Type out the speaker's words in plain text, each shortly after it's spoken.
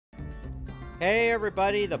Hey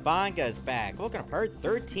everybody, the Banga is back. Welcome to part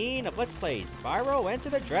 13 of Let's Play Spyro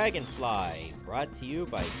Enter the Dragonfly, brought to you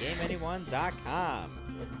by GameAnyone.com.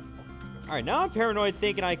 Alright, now I'm paranoid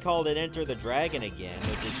thinking I called it Enter the Dragon again,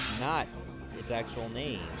 which it's not its actual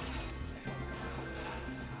name.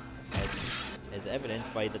 As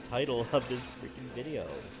evidenced by the title of this freaking video.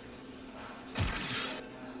 Oh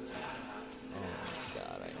my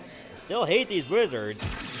god, I still hate these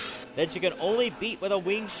wizards that you can only beat with a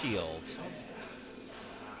wing shield.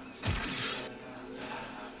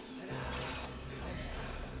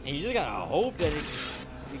 And you just gotta hope that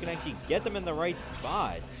you can actually get them in the right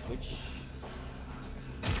spot, which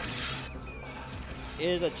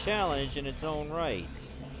is a challenge in its own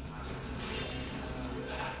right.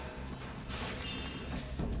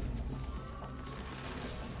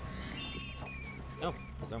 Oh,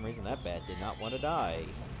 for some reason that bat did not want to die.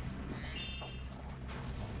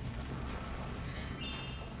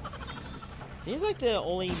 Seems like the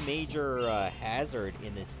only major hazard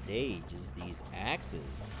in this stage is these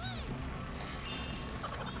axes.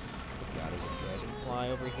 Oh god, there's a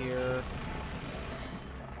dragonfly over here.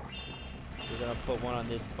 We're gonna put one on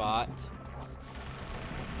this spot.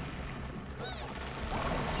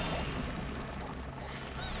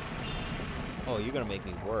 Oh, you're gonna make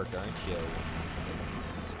me work, aren't you?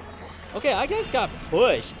 Okay, I guess got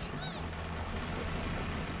pushed.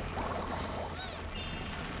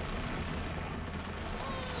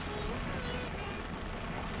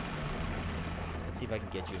 Let's see if I can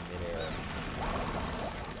get you in midair.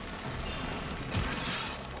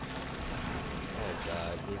 Oh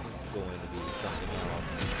god, this is going to be something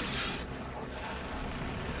else.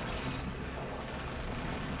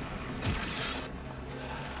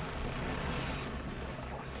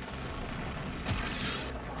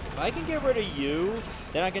 If I can get rid of you,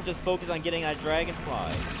 then I can just focus on getting that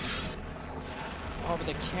dragonfly. Oh, but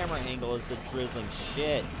the camera angle is the drizzling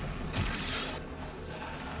shits.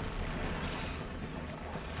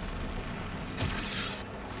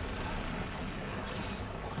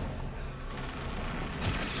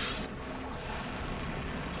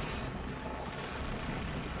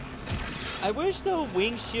 I wish the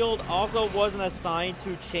wing shield also wasn't assigned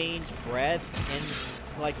to change breath in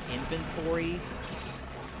select inventory.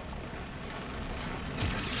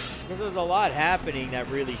 Because there's a lot happening that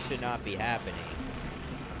really should not be happening.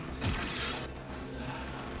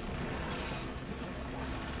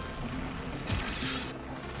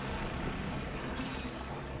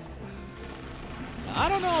 Now, I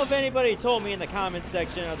don't know if anybody told me in the comments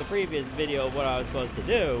section of the previous video what I was supposed to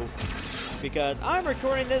do, because I'm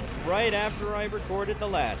recording this right after I recorded the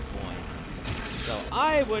last one. So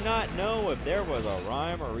I would not know if there was a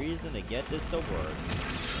rhyme or reason to get this to work.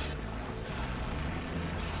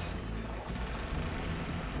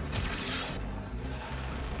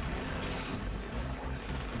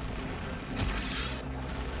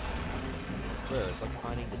 I swear, it's like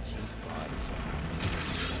finding the G-spot.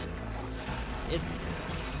 It's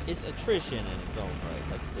attrition in its own right,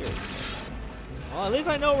 like seriously. Well, at least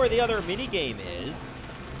I know where the other minigame is.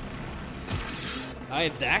 I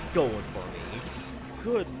have that going for me.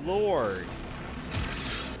 Good lord.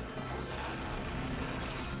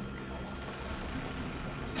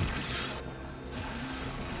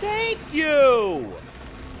 Thank you!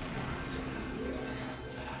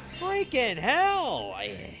 Freaking hell!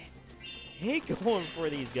 I hate going for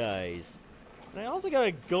these guys. And I also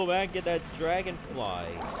gotta go back and get that dragonfly.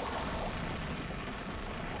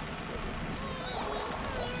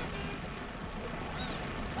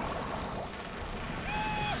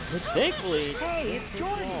 Which thankfully, hey, it's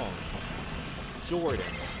Jordan. Wrong. It's Jordan.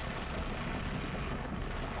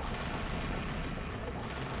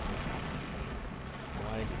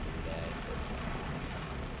 Why does it do that?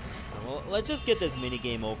 Well, let's just get this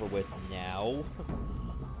minigame over with now.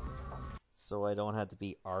 So I don't have to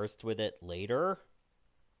be arsed with it later.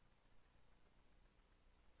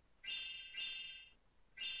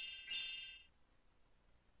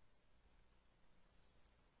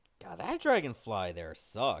 God, that dragonfly there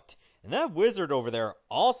sucked. And that wizard over there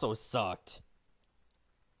also sucked.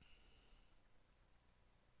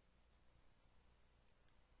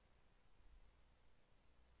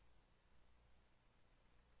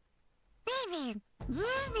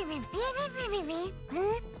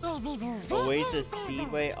 Oasis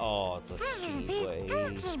Speedway? Oh, it's a speedway. Well,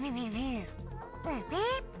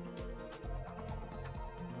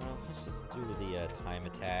 let's just do the time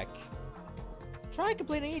attack. Try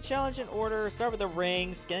completing each challenge in order. Start with the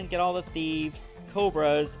rings, then get all the thieves,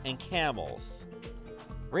 cobras, and camels.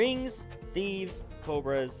 Rings, thieves,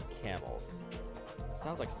 cobras, camels.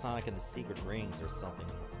 Sounds like Sonic and the Secret Rings or something.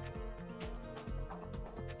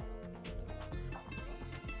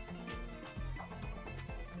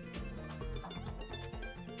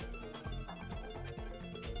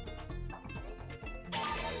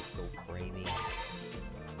 So framey.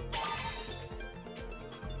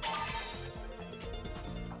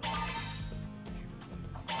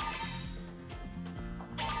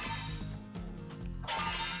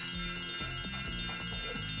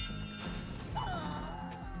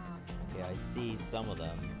 Okay, I see some of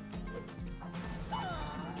them.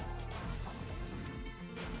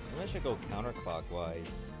 Maybe I should go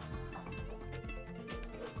counterclockwise.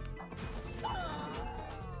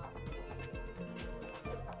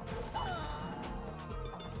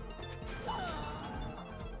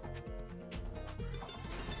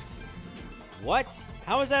 What?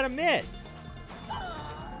 How is that a miss?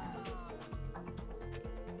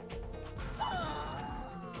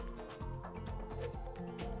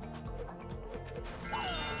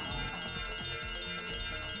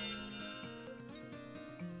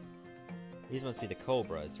 These must be the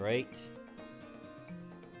cobras, right?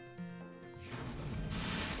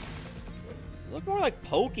 They look more like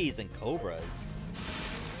pokies than cobras.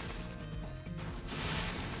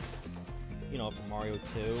 You know, from Mario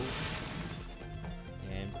 2.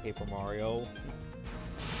 And Paper Mario. And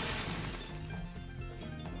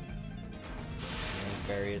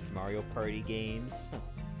various Mario Party games.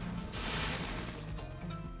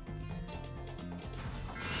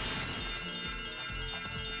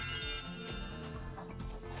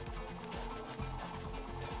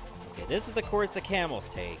 Okay, this is the course the camels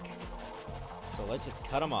take. So let's just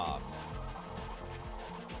cut them off.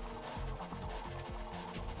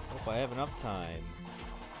 Hope I have enough time.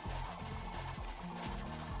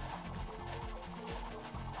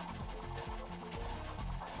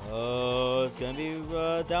 Oh, it's gonna be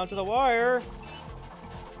down to the wire.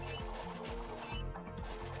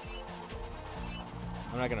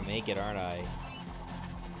 I'm not gonna make it, aren't I?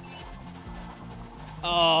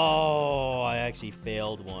 Oh, I actually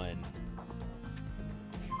failed one.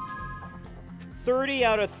 30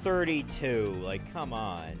 out of 32. Like, come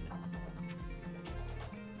on.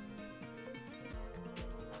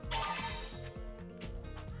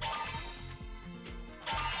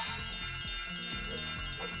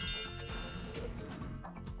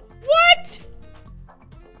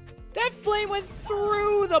 That flame went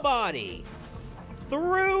through the body!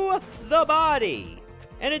 Through the body!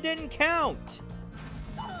 And it didn't count!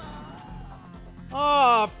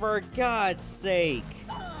 Oh, for God's sake!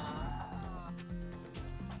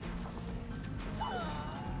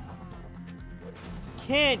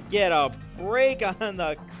 Can't get a break on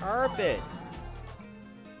the carpets!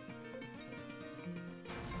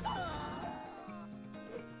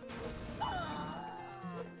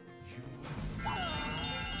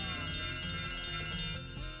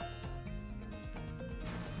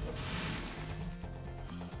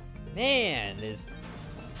 Man, this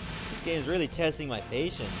game is really testing my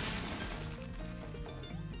patience.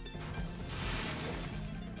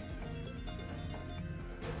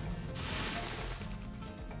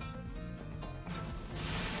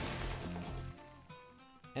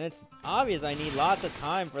 And it's obvious I need lots of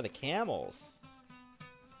time for the camels.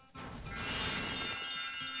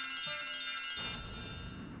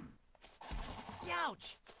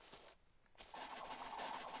 Ouch!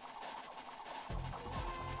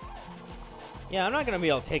 Yeah, I'm not gonna be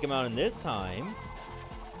able to take him out in this time.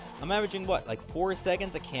 I'm averaging what, like 4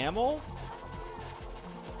 seconds a camel?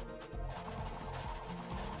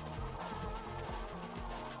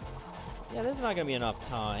 Yeah, this is not gonna be enough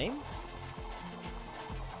time.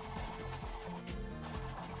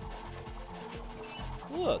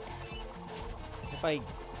 Look. If I...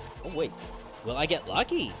 Oh, wait. Will I get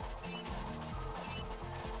lucky?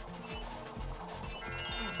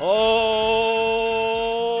 Oh,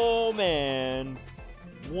 man.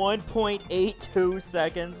 1.82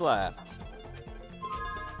 seconds left.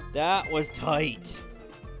 That was tight.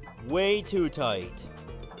 Way too tight.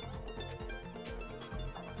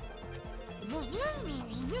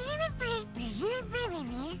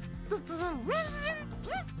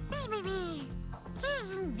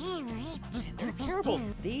 Man, they're terrible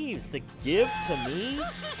thieves to give to me.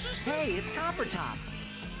 Hey, it's Copper Top.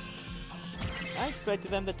 I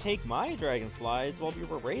expected them to take my dragonflies while we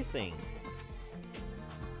were racing.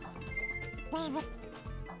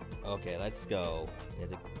 Okay, let's go. We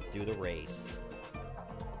have to do the race.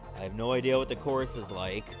 I have no idea what the course is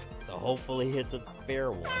like, so hopefully it's a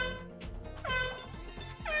fair one.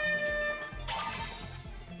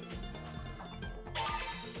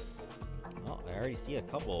 Oh, I already see a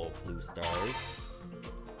couple blue stars.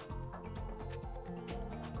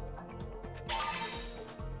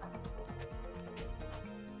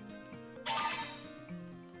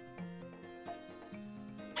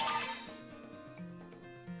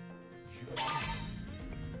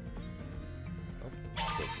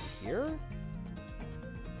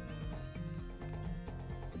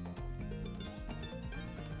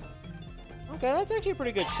 Okay, that's actually a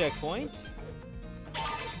pretty good checkpoint.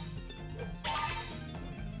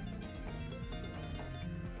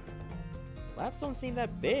 Laps don't seem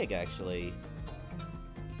that big, actually.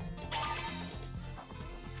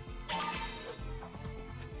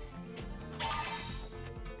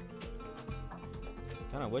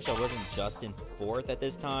 Kinda wish I wasn't just in 4th at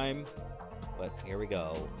this time, but here we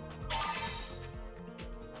go.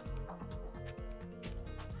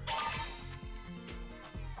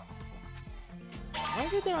 Why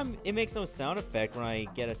is it that it makes no sound effect when I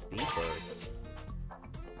get a speed burst?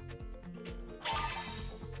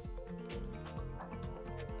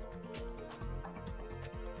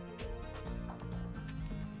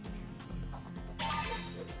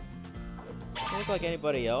 Doesn't look like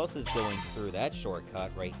anybody else is going through that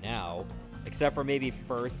shortcut right now, except for maybe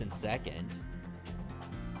 1st and 2nd.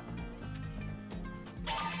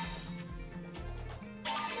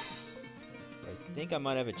 I think I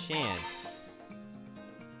might have a chance.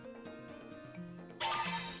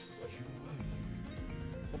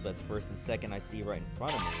 Hope that's 1st and 2nd I see right in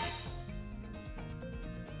front of me.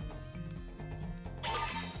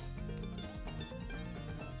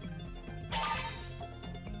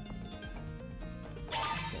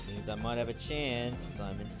 That means I might have a chance.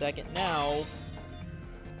 I'm in 2nd now.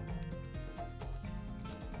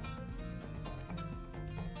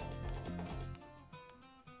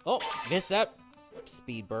 Oh, missed that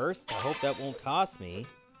speed burst. I hope that won't cost me.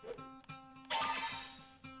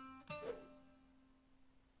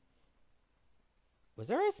 Was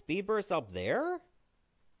there a speed burst up there?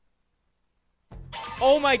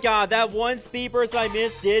 Oh my god, that one speed burst I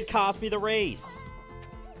missed did cost me the race.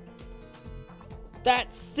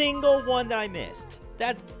 That single one that I missed.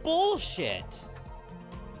 That's bullshit.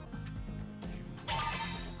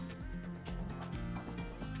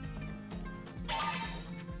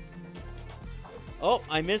 Oh,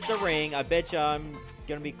 I missed a ring. I bet you I'm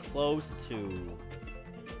gonna be close to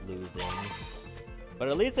losing. But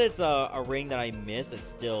at least it's a ring that I missed. It's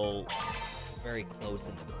still very close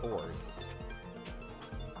in the course.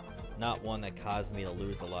 Not one that caused me to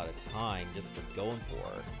lose a lot of time just for going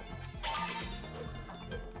for.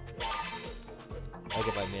 Like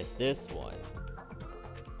if I missed this one.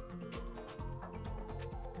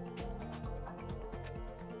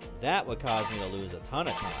 That would cause me to lose a ton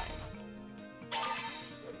of time.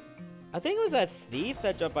 I think it was that thief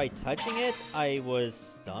that by touching it, I was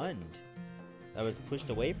stunned. I was pushed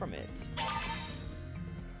away from it.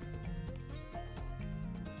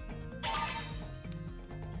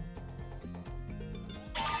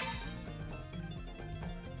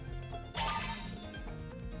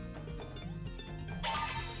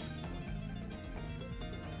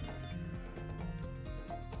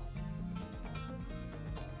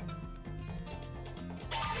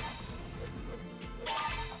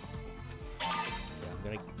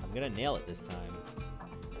 I'm gonna nail it this time.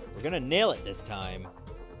 We're gonna nail it this time.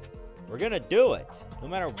 We're gonna do it, no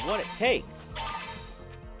matter what it takes.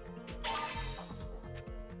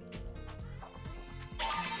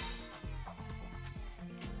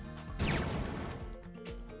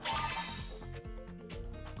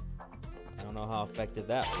 I don't know how effective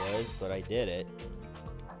that was, but I did it.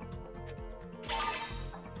 I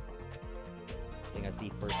think I see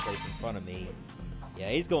 1st place in front of me. Yeah,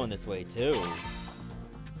 he's going this way too.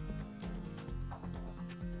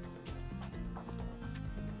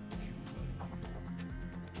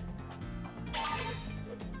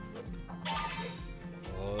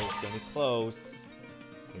 Close.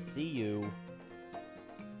 I see you.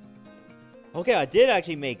 Okay, I did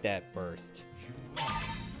actually make that burst.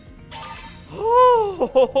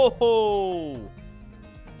 Oh,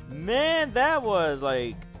 man, that was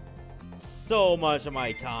like so much of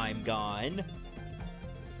my time gone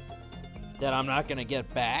that I'm not gonna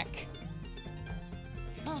get back.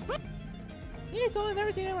 It's only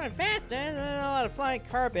never seen anyone faster than a lot of flying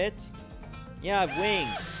carpet. Yeah,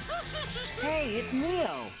 wings. Hey, it's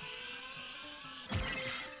Neo.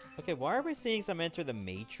 Okay, why are we seeing some Enter the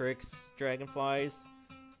Matrix dragonflies?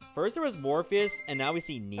 First there was Morpheus, and now we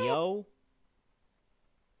see Neo.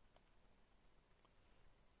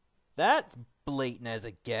 That's blatant as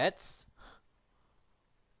it gets.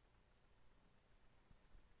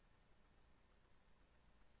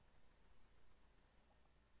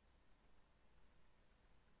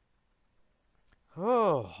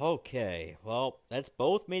 Oh, okay. Well, that's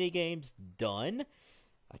both minigames done.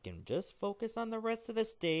 I can just focus on the rest of the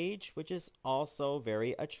stage, which is also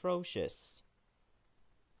very atrocious.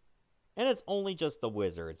 And it's only just the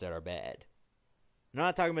Wizards that are bad. I'm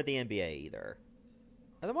not talking about the NBA either.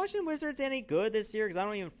 Are the Washington Wizards any good this year? Because I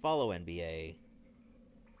don't even follow NBA.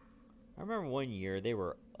 I remember one year they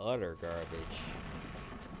were utter garbage.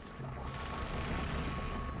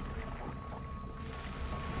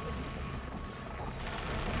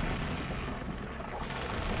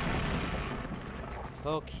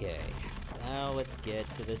 Okay, now let's get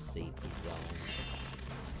to the safety zone.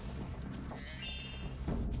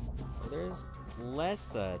 There's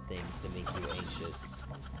less things to make you anxious.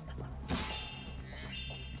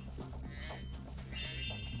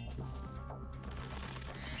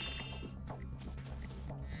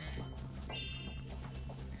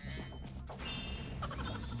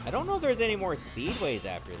 I don't know if there's any more speedways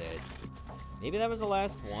after this. Maybe that was the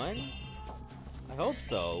last one? I hope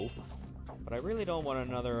so. But I really don't want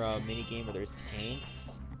another minigame where there's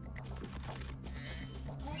tanks.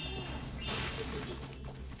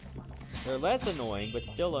 They're less annoying, but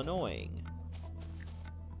still annoying.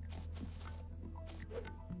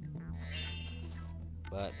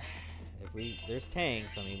 But if there's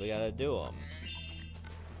tanks, I mean, we gotta do them.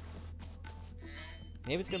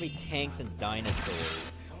 Maybe it's gonna be tanks and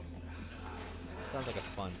dinosaurs. Sounds like a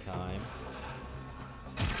fun time.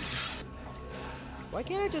 Why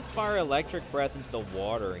can't I just fire electric breath into the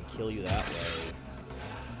water and kill you that way?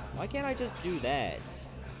 Why can't I just do that?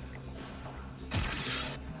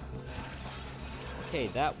 Okay,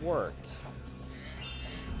 that worked.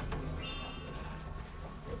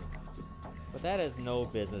 But that has no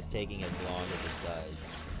business taking as long as it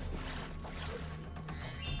does.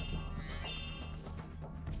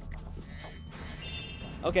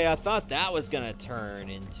 Okay, I thought that was gonna turn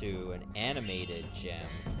into an animated gem,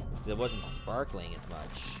 because it wasn't sparkling as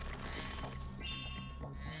much.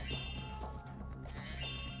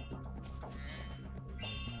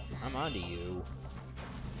 I'm onto you.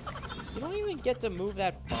 You don't even get to move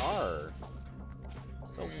that far.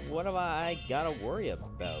 So what have I gotta worry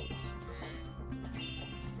about?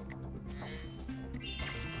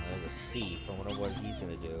 There's a thief. I wonder what he's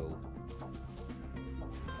gonna do.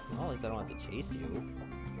 Well, at least I don't have to chase you.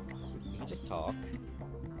 You can just talk.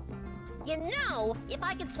 You know, if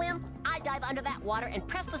I could swim, I'd dive under that water and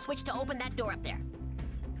press the switch to open that door up there.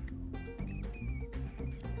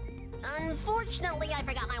 Unfortunately, I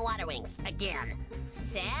forgot my water wings again.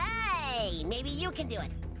 Say, maybe you can do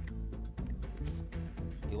it.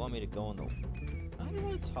 You want me to go in the... I don't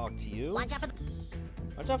want to talk to you. Watch out for the...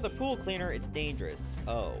 Watch off the pool cleaner, it's dangerous.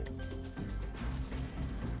 Oh.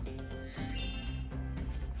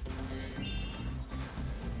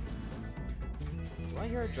 Do I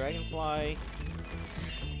hear a dragonfly?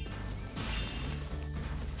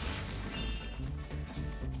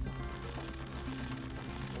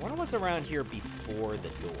 I wonder what's around here before the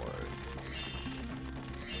door.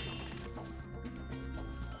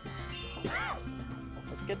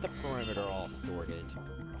 Let's get the perimeter all sorted.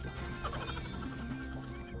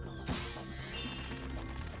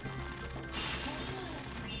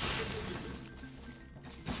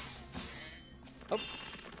 Oh.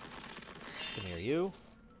 Come here, you.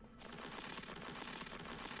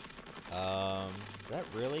 Is that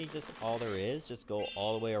really just all there is? Just go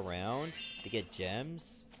all the way around to get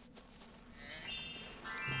gems?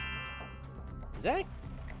 Is that...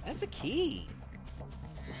 That's a key.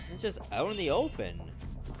 It's just out in the open.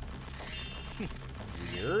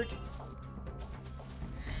 Weird.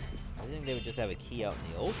 I think they would just have a key out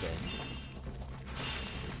in the open.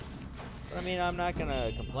 But I mean, I'm not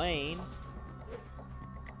gonna complain.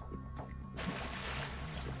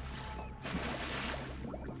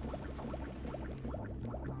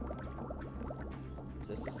 Is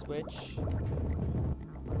this a switch?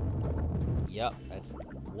 Yep, that's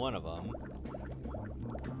one of them.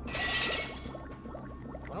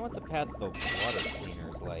 I wonder what the path of the water cleaner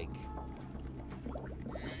is like.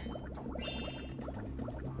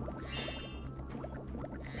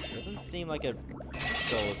 Doesn't seem like it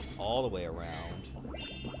goes all the way around.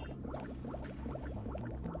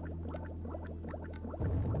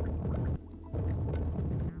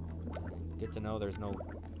 Good to know there's no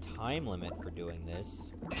time limit for doing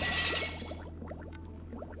this.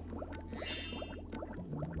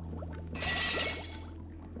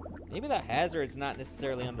 Maybe the hazard's not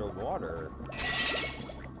necessarily underwater.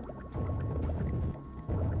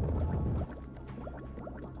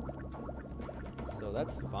 So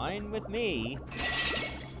that's fine with me.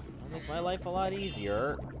 It'll make my life a lot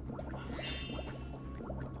easier.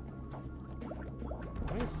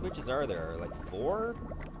 How many switches are there? Like 4?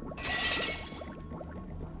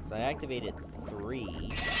 So I activated 3.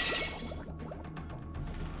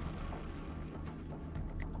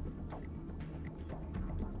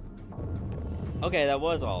 Okay, that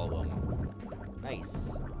was all of them.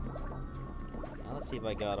 Nice. Now let's see if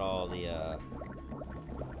I got all the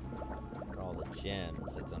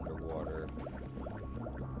gems that's underwater.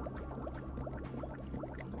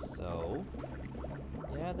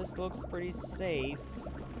 Yeah, this looks pretty safe.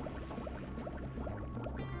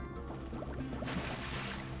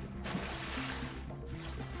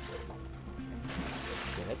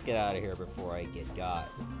 Okay, let's get out of here before I get got.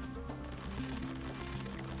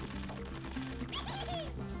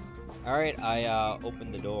 Alright, I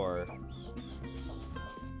opened the door.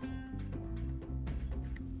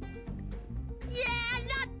 Yeah,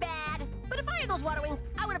 not bad. But if I had those water wings,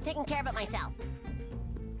 I would have taken care of it myself.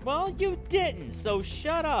 Well, you didn't, so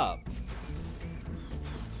shut up.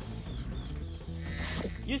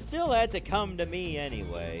 You still had to come to me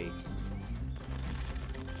anyway.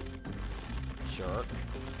 Jerk.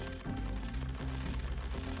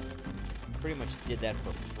 Pretty much did that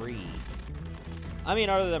for free. I mean,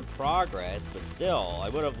 other than progress, but still, I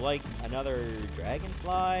would have liked another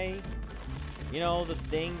Dragonfly. You know, the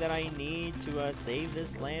thing that I need to save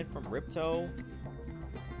this land from Ripto.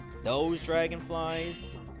 Those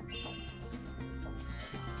Dragonflies.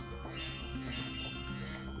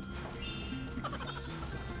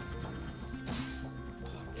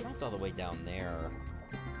 All the way down there.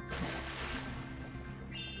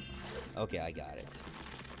 Okay, I got it.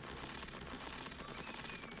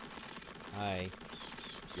 Hi.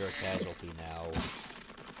 You're a casualty now.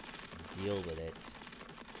 Deal with it.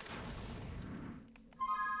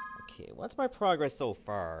 Okay, what's my progress so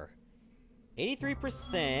far?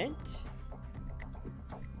 83%.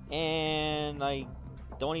 And I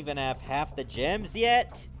don't even have half the gems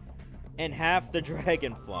yet. And half the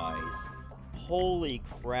dragonflies. Holy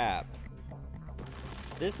crap.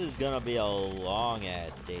 This is gonna be a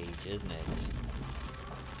long-ass stage, isn't it?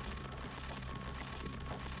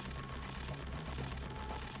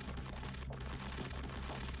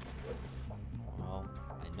 Well,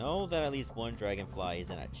 I know that at least one dragonfly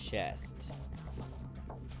is in a chest.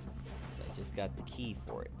 So I just got the key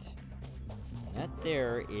for it. And that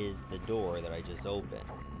there is the door that I just opened.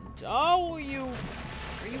 Oh, are you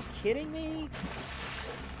kidding me?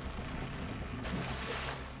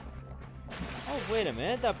 Oh, wait a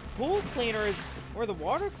minute. The pool cleaner is, or the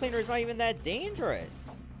water cleaner is not even that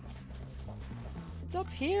dangerous. It's up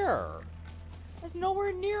here. It's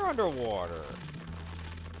nowhere near underwater.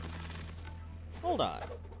 Hold on.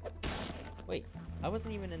 Wait, I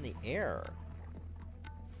wasn't even in the air.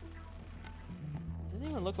 It doesn't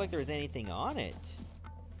even look like there's anything on it.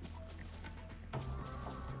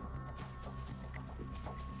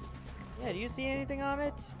 Yeah, do you see anything on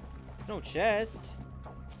it? There's no chest.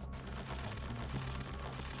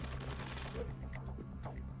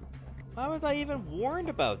 Why was I even warned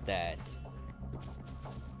about that?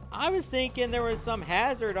 I was thinking there was some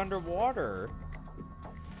hazard underwater.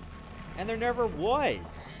 And there never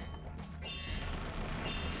was.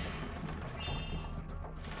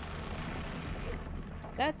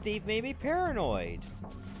 That thief made me paranoid.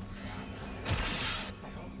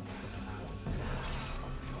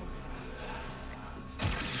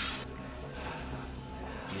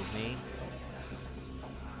 Excuse me.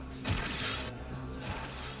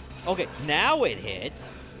 Okay, now it hit.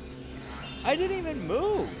 I didn't even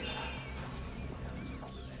move.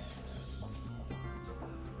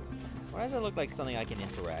 Why does it look like something I can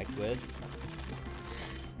interact with?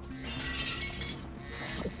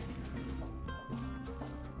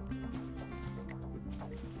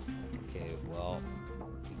 Okay, well,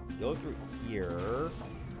 we can go through here.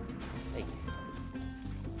 Hey.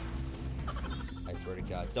 I swear to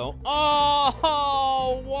God, don't.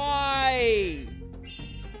 Oh, why?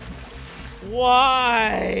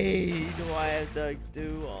 Why do I have to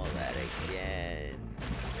do all that again?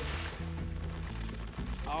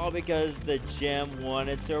 All because the gem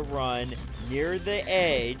wanted to run near the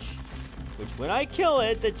edge, which when I kill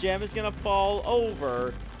it, the gem is gonna fall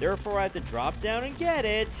over. Therefore, I have to drop down and get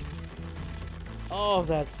it. Oh,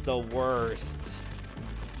 that's the worst.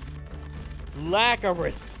 Lack of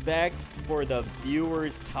respect for the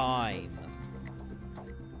viewer's time.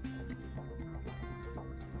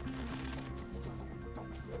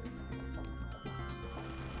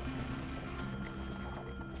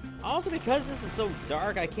 Also, because this is so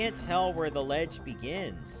dark, I can't tell where the ledge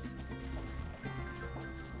begins.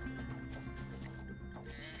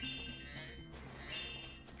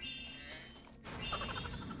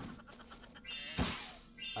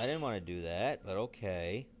 I didn't want to do that, but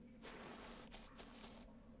okay.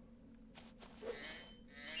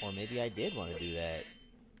 Or maybe I did want to do that.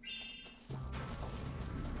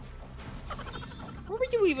 Where were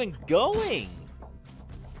you even going?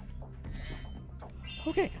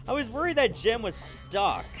 Okay, I was worried that gem was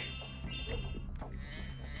stuck.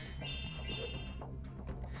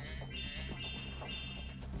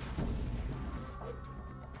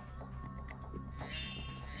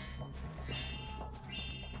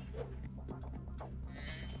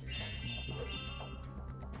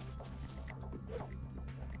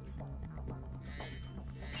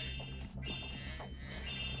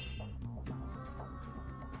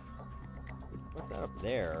 What's that up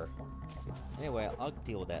there? Anyway, I'll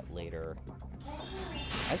deal with that later.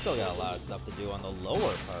 I still got a lot of stuff to do on the lower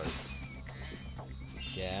part.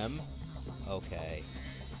 Gem? Okay.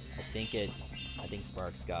 I think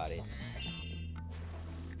Sparks got it.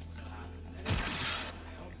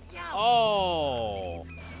 Oh!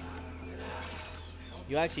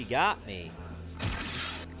 You actually got me.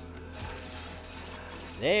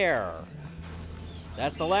 There!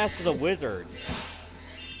 That's the last of the wizards.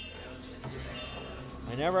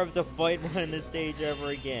 I never have to fight one in this stage ever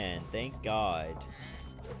again. Thank God.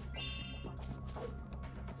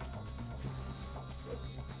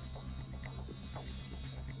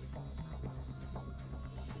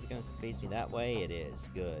 Is it gonna face me that way? It is.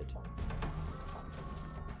 Good.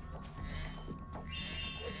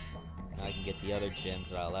 Now I can get the other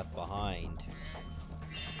gems that I left behind.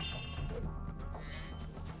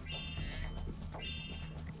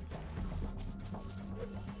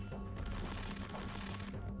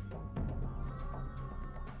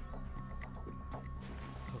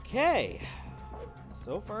 Okay,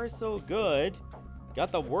 so far so good.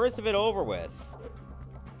 Got the worst of it over with.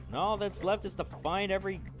 And all that's left is to find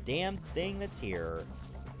every damn thing that's here.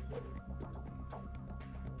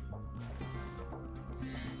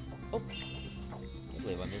 Oh, can't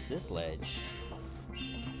believe I missed this ledge.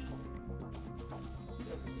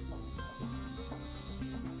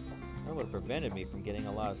 That would have prevented me from getting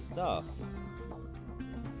a lot of stuff.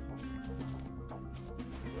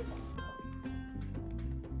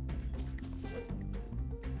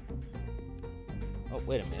 Oh,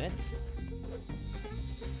 wait a minute.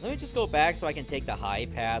 Let me just go back so I can take the high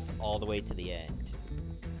path all the way to the end.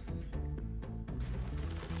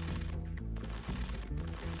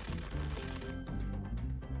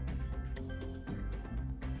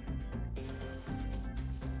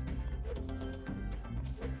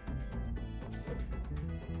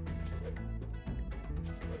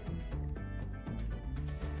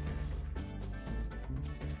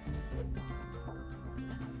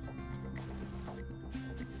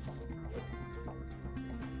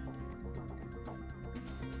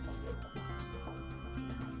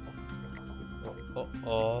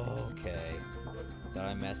 Oh, okay. I thought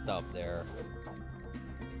I messed up there.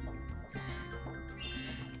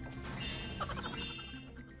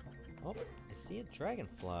 Oh, I see a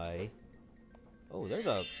dragonfly. Oh, there's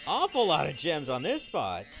an awful lot of gems on this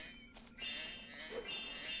spot.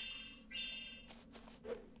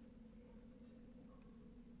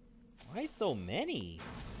 Why so many?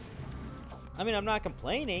 I mean, I'm not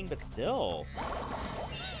complaining, but still.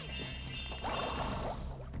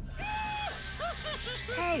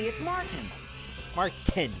 Hey, it's Martin.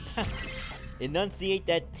 Martin! Enunciate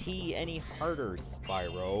that T any harder,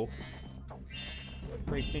 Spyro.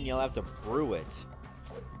 Pretty soon you'll have to brew it.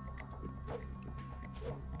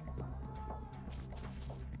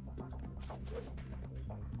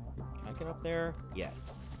 Can I get up there?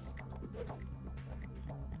 Yes.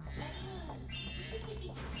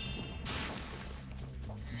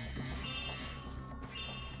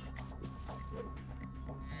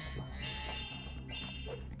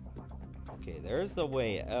 Okay, there's the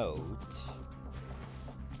way out.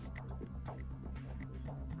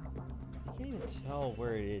 I can't even tell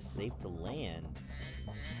where it is safe to land.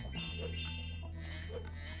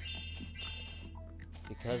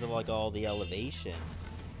 Because of like all the elevation.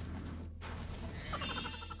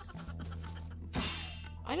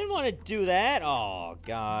 I didn't want to do that! Oh,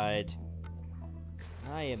 God.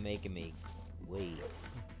 Now you're making me wait.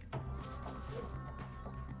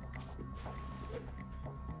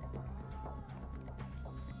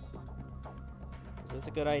 Is this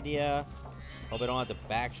a good idea? Hope I don't have to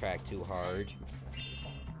backtrack too hard.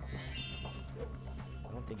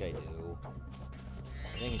 I don't think I do.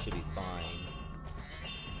 I think it should be fine.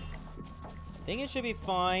 I think it should be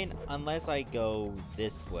fine unless I go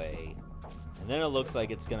this way. And then it looks like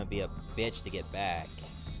it's gonna be a bitch to get back.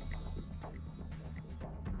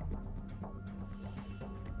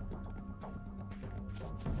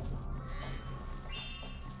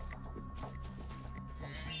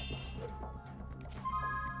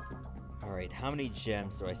 Alright, how many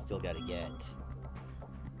gems do I still gotta get?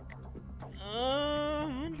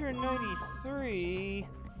 193?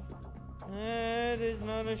 That is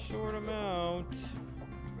not a short amount.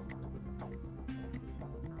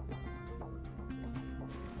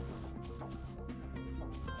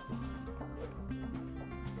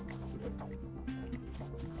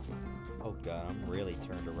 Oh God, I'm really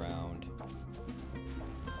turned around.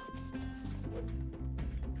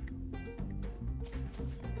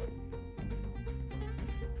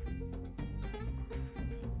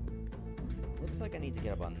 Looks like I need to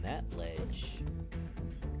get up on that ledge.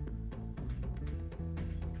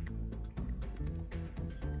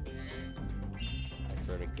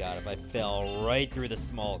 Swear to God, if I fell right through the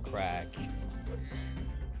small crack.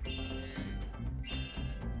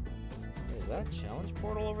 Is that a challenge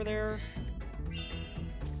portal over there?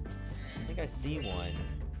 I think I see one.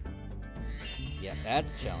 Yeah,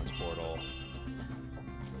 that's a challenge portal.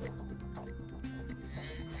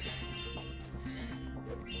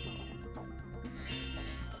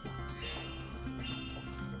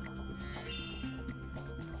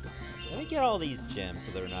 Let me get all these gems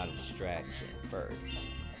so they're not a distraction first.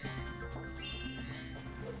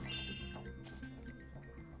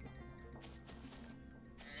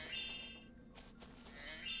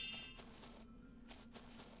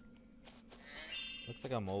 Looks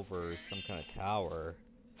like I'm over some kind of tower.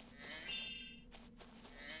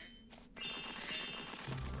 Let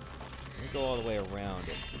me go all the way around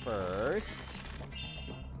it first.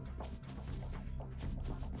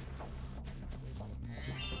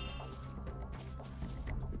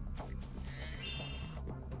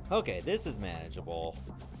 Okay, this is manageable.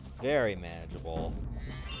 Very manageable.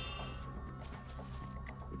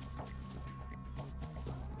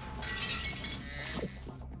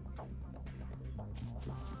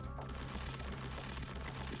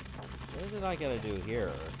 What is it I gotta do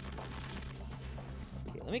here?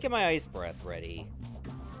 Okay, let me get my ice breath ready.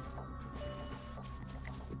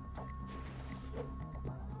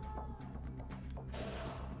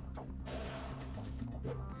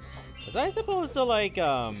 Was I supposed to, like,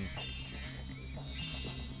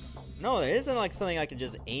 No, it isn't like something I can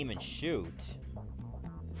just aim and shoot.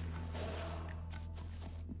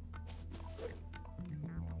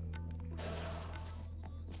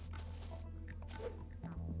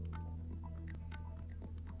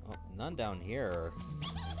 Oh, none down here.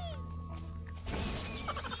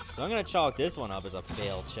 So I'm gonna chalk this one up as a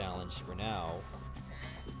failed challenge for now.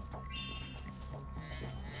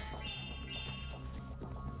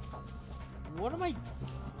 What am I...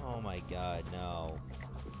 Oh my god, no.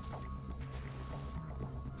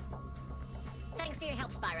 Thanks for your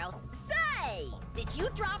help, Spyro. Say! Did you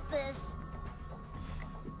drop this?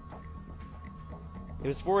 It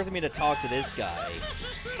was forcing me to talk to this guy.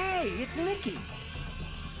 Hey, it's Mickey.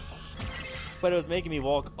 But it was making me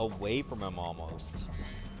walk away from him almost.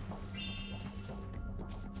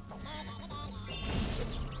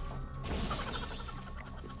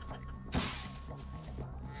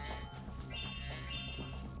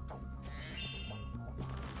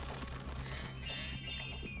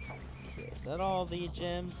 Is that all the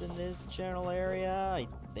gems in this general area? I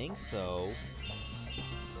think so.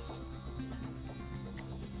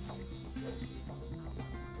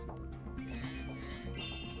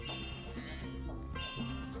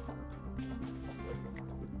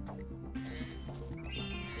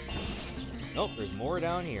 Nope, there's more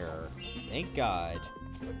down here. Thank God.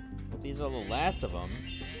 Hope these are the last of them.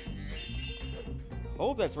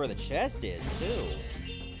 Hope that's where the chest is, too.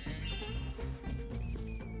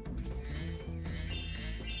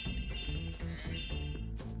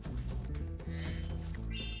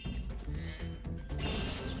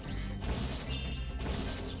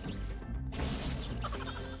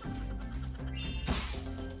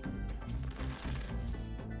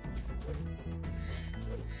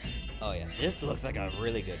 Oh yeah, this looks like a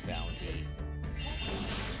really good bounty.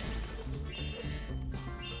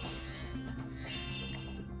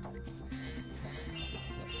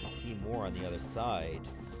 I see more on the other side.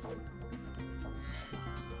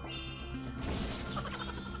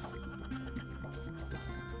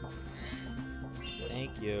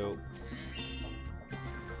 Thank you.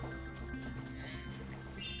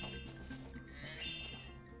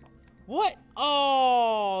 What?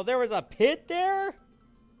 Oh, there was a pit there?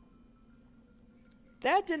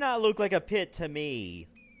 That did not look like a pit to me.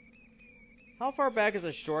 How far back is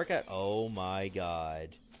a shortcut? Oh my god.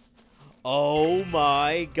 Oh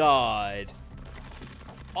my god.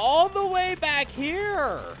 All the way back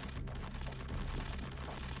here!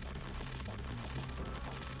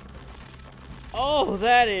 Oh,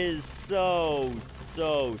 that is so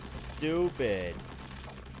stupid.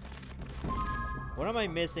 What am I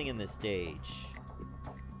missing in this stage?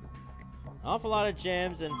 An awful lot of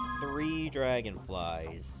gems and 3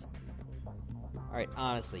 dragonflies. Alright,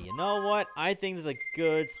 honestly, you know what? I think this is a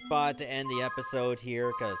good spot to end the episode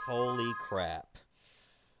here, because holy crap.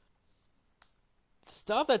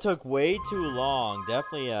 Stuff that took way too long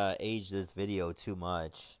definitely aged this video too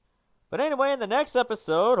much. But anyway, in the next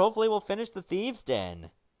episode, hopefully we'll finish the Thieves Den.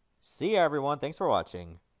 See ya, everyone. Thanks for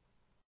watching.